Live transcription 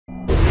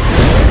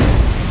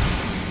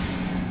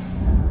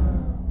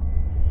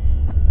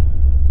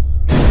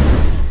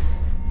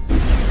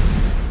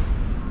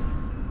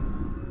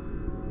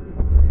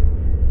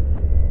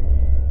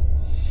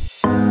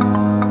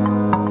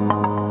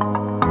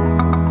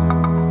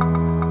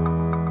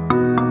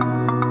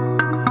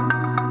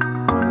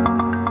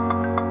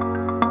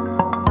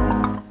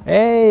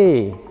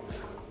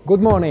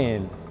Good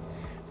morning!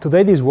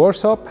 Today this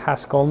workshop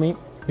has called me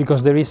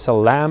because there is a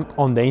lamp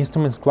on the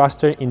instruments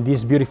cluster in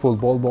this beautiful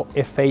Volvo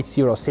FH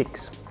Euro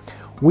 6.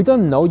 We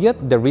don't know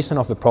yet the reason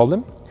of the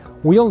problem.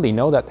 We only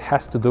know that it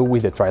has to do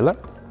with the trailer.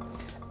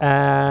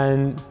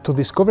 And to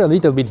discover a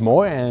little bit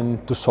more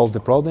and to solve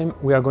the problem,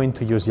 we are going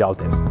to use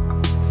Jaltest.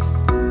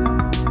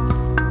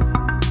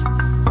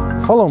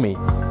 Follow me.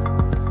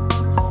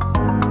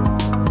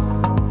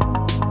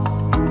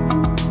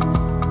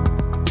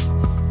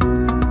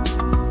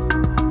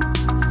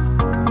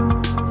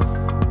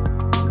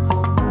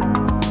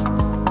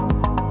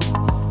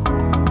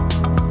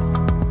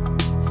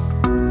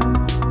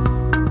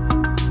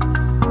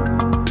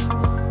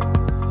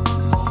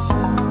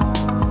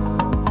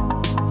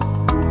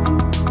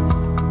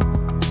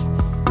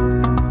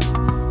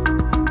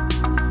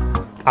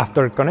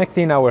 After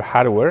connecting our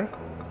hardware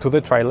to the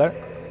trailer,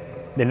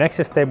 the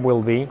next step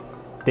will be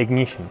the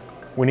ignition.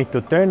 We need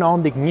to turn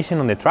on the ignition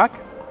on the truck,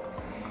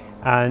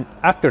 and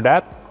after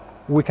that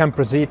we can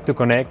proceed to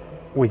connect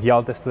with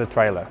Jaltest to the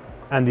trailer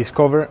and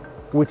discover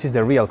which is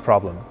the real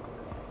problem.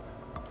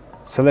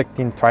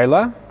 Selecting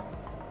trailer,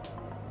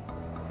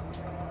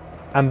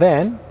 and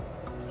then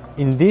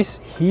in this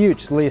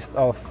huge list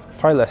of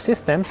trailer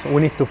systems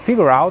we need to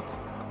figure out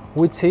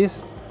which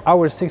is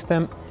our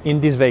system in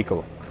this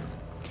vehicle.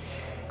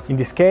 In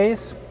this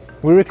case,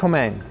 we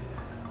recommend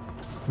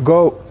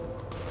go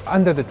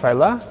under the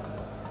trailer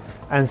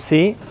and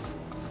see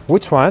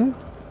which one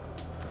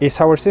is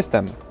our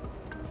system.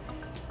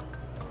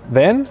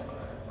 Then,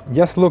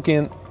 just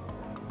looking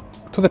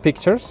to the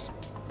pictures,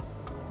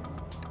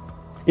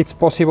 it's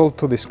possible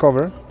to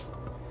discover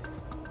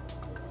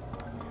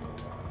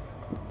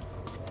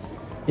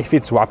if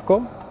it's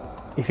Wapco,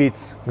 if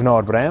it's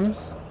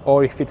Knorr-Bremse,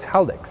 or if it's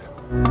Haldex.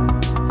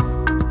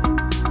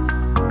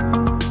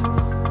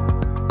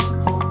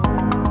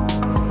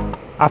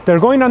 After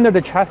going under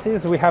the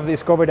chassis, we have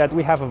discovered that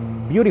we have a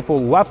beautiful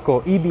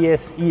Wapco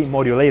EBS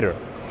modulator.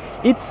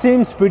 It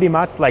seems pretty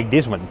much like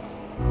this one.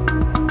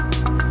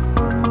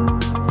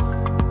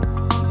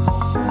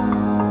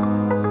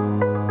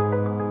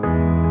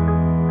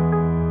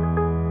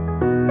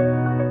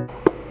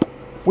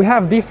 We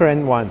have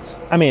different ones.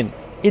 I mean,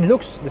 it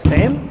looks the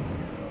same,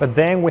 but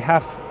then we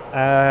have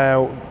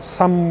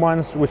some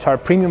ones which are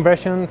premium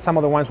version, some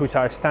other ones which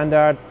are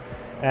standard,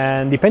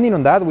 and depending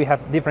on that, we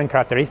have different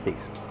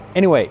characteristics.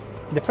 Anyway,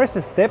 the first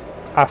step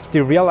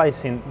after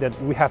realizing that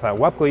we have a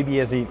Wapco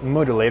EBS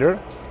modulator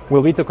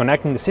will be to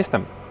connecting the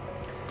system.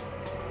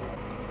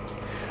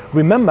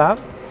 Remember,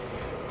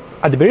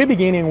 at the very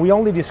beginning we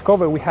only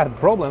discovered we had a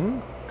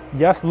problem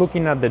just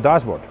looking at the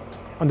dashboard.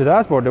 On the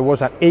dashboard there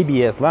was an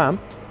ABS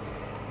lamp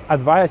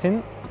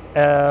advising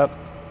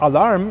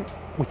alarm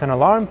with an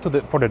alarm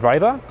for the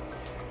driver,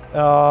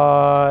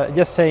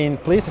 just saying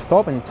please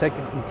stop and check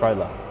the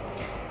trailer.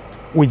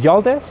 With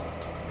Jaltest,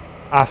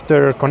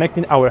 after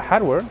connecting our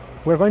hardware,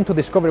 we're going to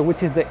discover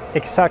which is the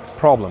exact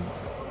problem.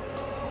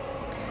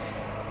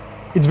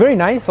 It's very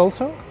nice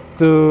also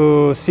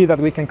to see that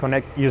we can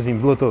connect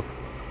using Bluetooth.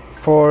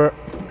 For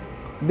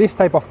this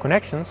type of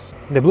connections,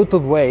 the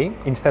Bluetooth way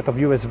instead of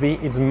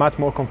USB is much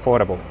more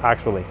comfortable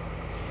actually.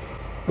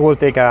 It will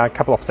take a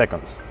couple of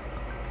seconds.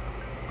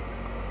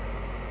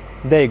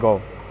 There you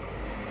go.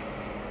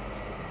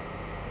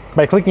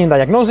 By clicking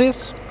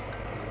diagnosis,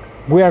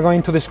 we are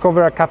going to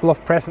discover a couple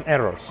of present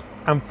errors.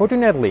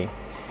 Unfortunately,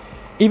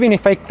 even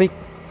if I click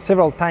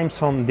several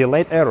times on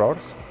delete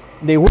errors,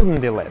 they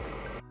wouldn't delete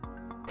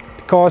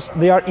because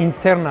they are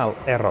internal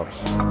errors.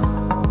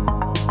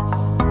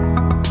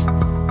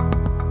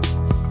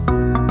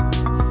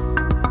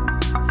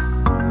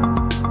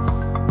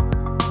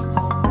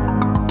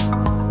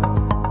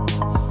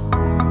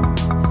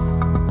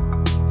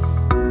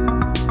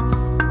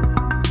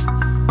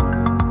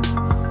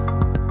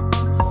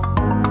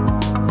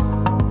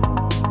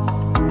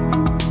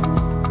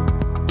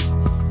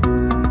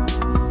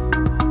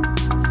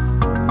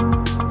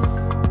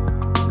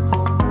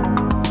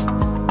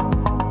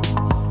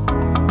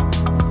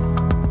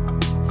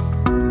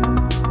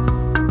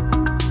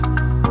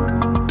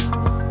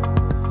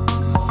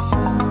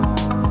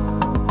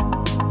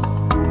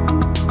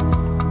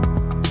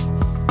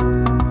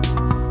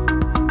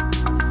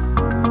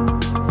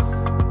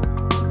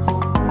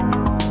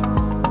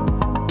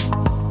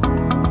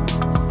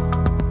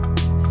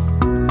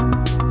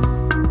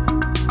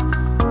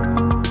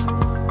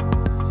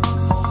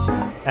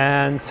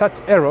 And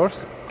such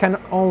errors can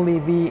only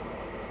be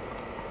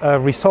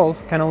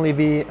resolved, can only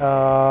be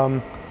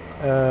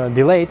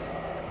delayed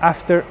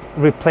after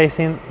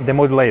replacing the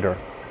modulator.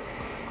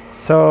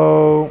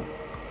 So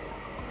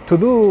to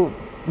do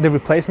the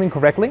replacement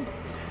correctly,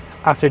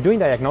 after doing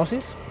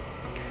diagnosis,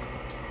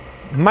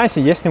 my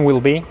suggestion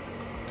will be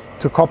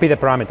to copy the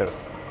parameters.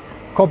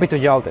 Copy to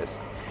Jaltest.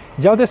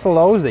 Jaltest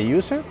allows the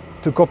user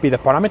to copy the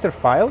parameter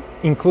file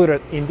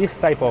included in this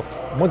type of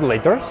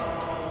modulators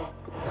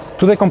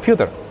to the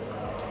computer.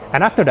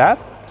 And after that,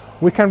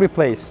 we can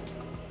replace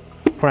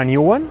for a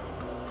new one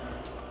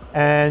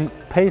and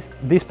paste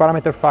this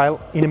parameter file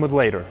in the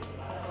modulator.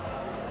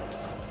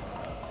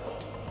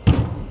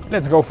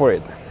 Let's go for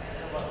it.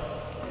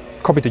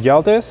 Copy to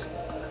Jaltest.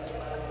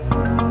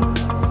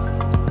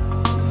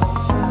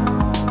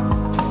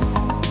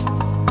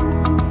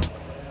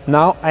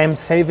 Now I am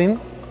saving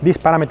this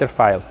parameter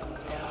file.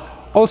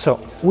 Also,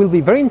 it will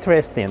be very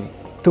interesting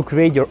to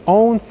create your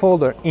own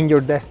folder in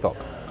your desktop.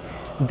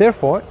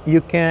 Therefore,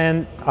 you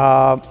can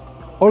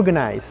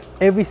organize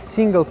every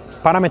single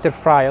parameter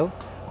file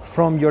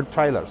from your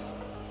trailers.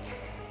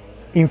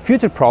 In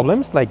future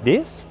problems like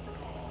this,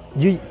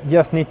 you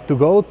just need to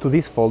go to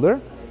this folder,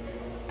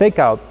 take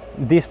out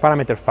this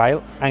parameter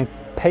file and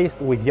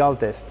paste with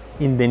Jaltest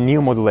in the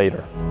new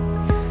modulator.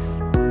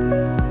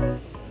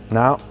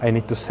 Now I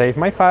need to save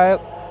my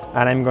file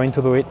and I'm going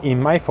to do it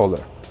in my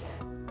folder.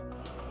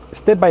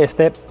 Step by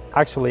step,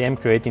 actually I'm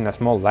creating a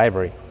small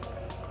library.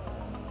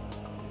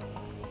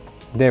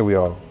 There we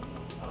are.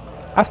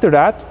 After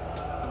that,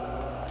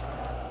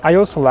 I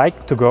also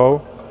like to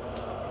go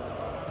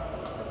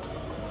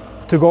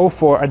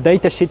for a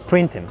datasheet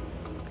printing.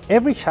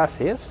 Every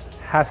chassis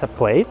has a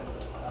plate,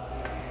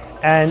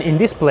 and in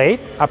this plate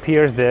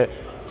appears the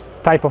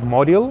type of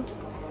module,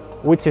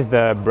 which is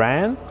the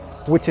brand,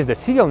 which is the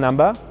serial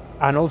number,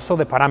 and also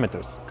the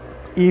parameters.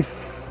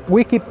 If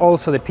we keep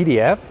also the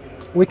PDF,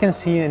 we can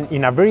see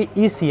in a very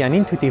easy and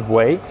intuitive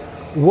way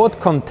what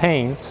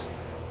contains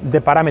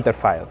the parameter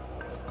file.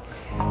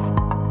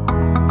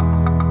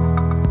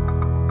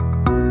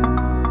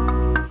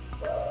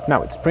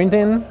 Now it's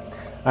printing,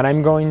 and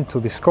I'm going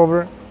to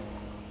discover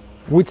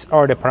which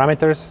are the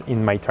parameters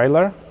in my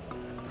trailer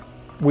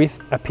with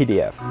a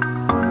PDF.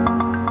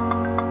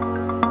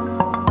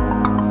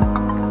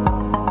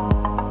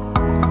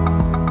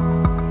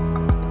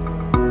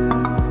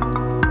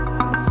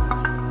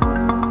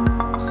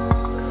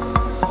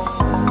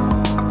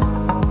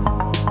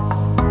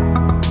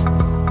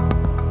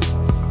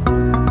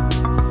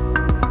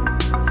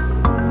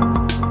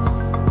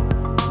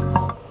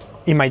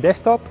 In my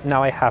desktop,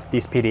 now I have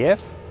this PDF,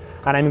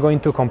 and I'm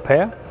going to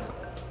compare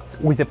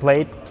with the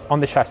plate on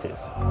the chassis.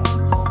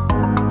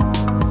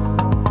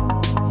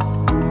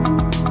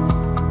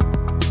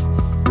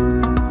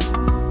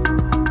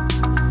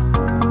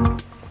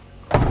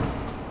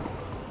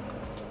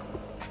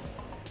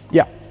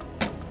 Yeah,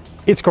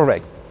 it's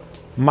correct.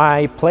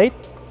 My plate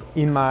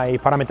in my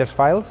parameters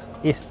files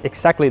is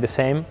exactly the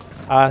same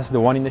as the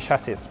one in the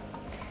chassis.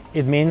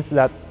 It means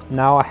that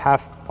now I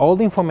have all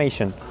the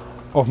information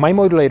of my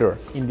modulator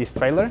in this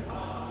trailer,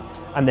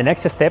 and the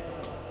next step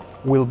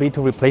will be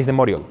to replace the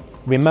module.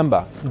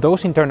 Remember,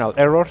 those internal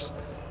errors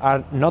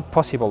are not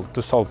possible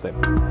to solve them.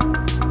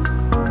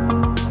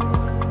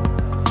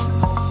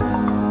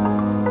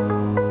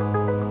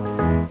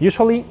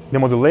 Usually the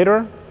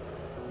modulator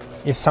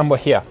is somewhere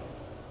here,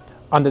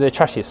 under the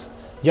chassis,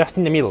 just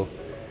in the middle,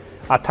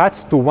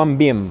 attached to one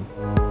beam.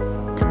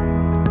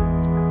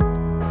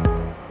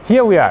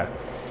 Here we are.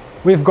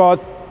 We've got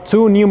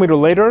two new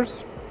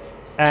modulators,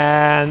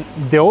 and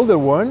the older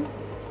one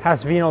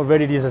has been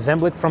already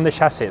disassembled from the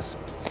chassis.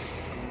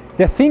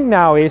 The thing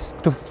now is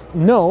to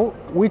know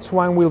which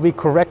one will be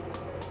correct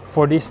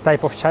for this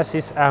type of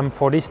chassis and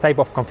for this type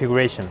of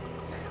configuration.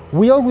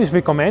 We always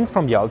recommend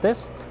from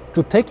Jaltest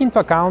to take into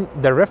account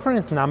the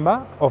reference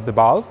number of the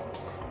valve,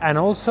 and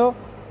also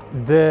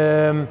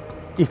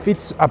if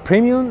it's a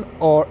premium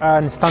or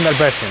a standard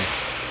version.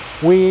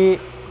 We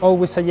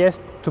always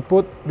suggest to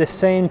put the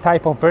same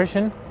type of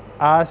version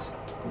as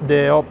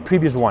the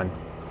previous one.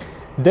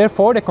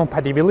 Therefore, the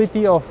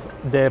compatibility of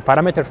the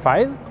parameter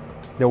file,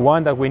 the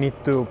one that we need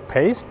to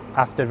paste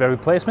after the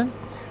replacement,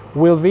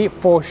 will be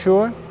for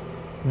sure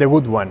the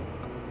good one.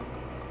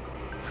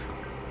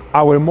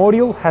 Our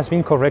module has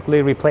been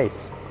correctly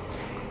replaced.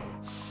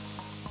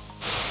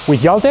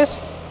 With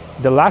Jaltest,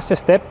 the last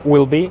step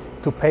will be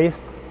to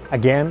paste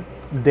again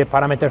the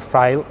parameter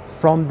file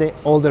from the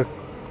older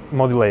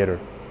modulator.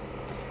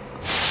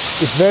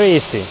 It's very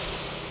easy.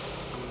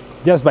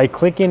 Just by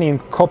clicking in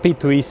Copy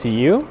to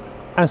ECU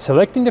and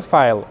selecting the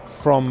file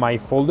from my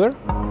folder,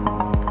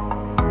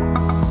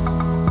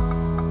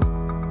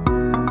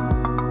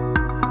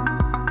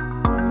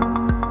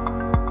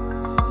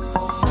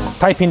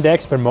 type in the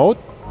expert mode,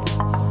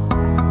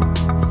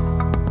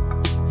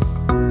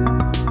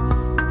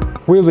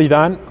 will be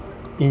done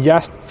in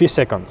just a few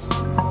seconds.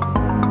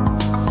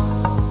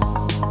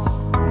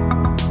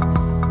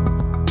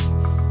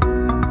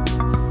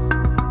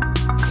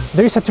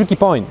 There is a tricky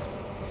point.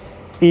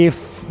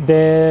 If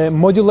the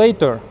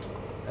modulator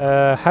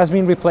has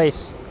been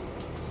replaced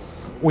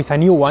with a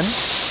new one,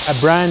 a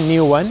brand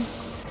new one,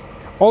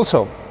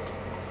 also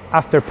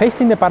after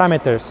pasting the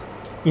parameters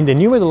in the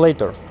new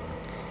modulator,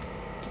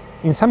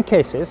 in some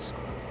cases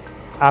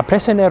a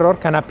present error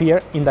can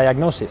appear in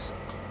diagnosis,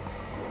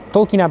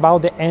 talking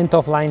about the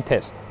end-of-line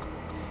test.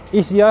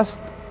 It's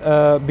just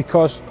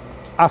because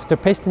after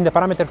pasting the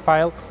parameter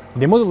file,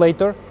 the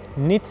modulator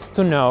needs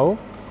to know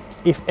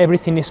if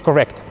everything is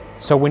correct.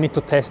 So we need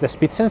to test the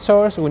speed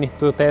sensors, we need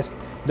to test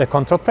the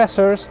control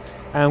pressures,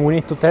 and we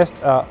need to test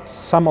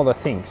some other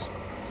things.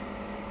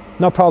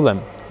 No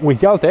problem. With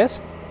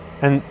Jaltest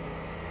and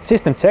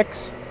system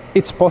checks,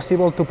 it's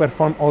possible to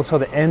perform also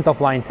the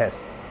end-of-line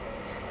test.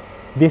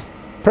 This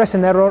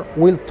present error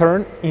will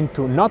turn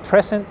into not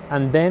present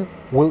and then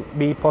will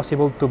be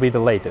possible to be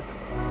deleted.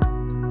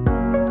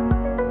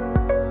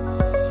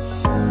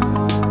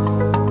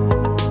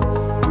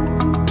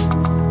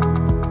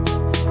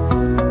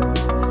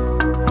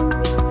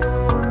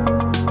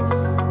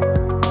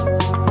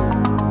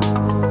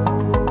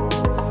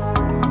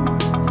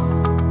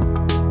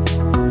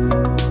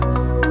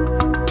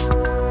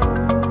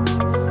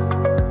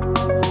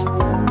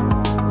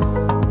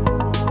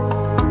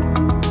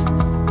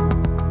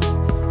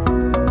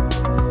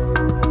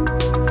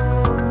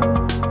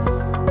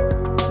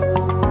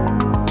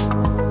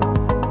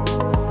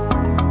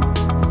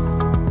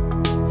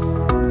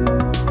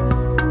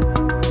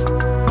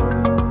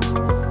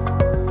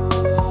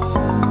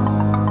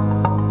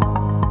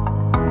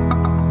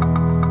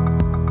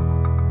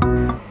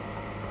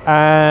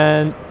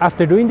 And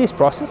after doing this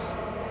process,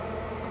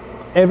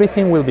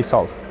 everything will be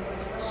solved.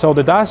 So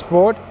the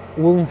dashboard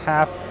will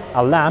have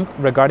a lamp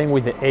regarding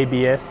with the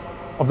ABS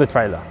of the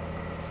trailer.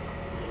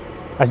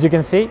 As you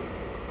can see,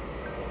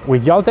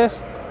 with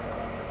Jaltest,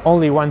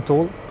 only one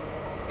tool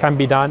can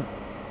be done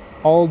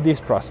all this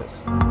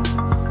process.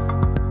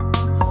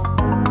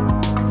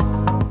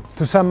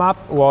 To sum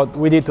up, what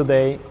we did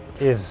today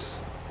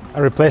is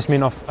a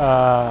replacement of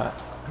a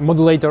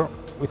modulator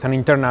with an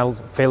internal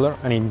failure,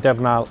 an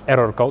internal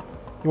error code.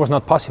 It was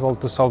not possible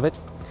to solve it,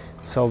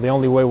 so the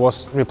only way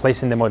was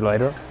replacing the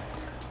modulator.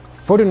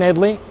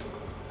 Fortunately,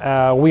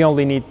 we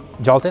only need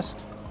Jaltest.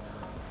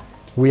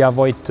 We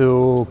avoid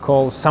to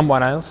call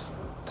someone else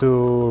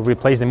to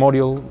replace the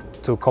module,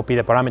 to copy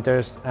the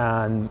parameters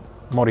and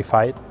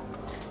modify it.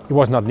 It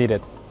was not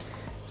needed.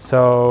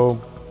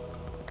 So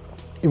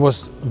it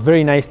was a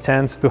very nice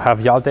chance to have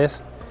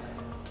Jaltest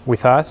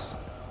with us.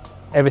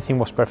 Everything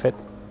was perfect.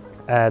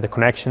 The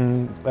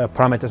connection,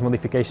 parameters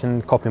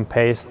modification, copy and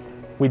paste.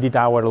 We did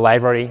our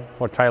library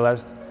for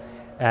trailers,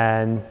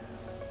 and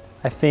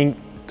I think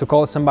to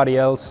call somebody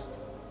else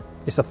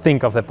is a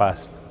thing of the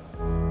past.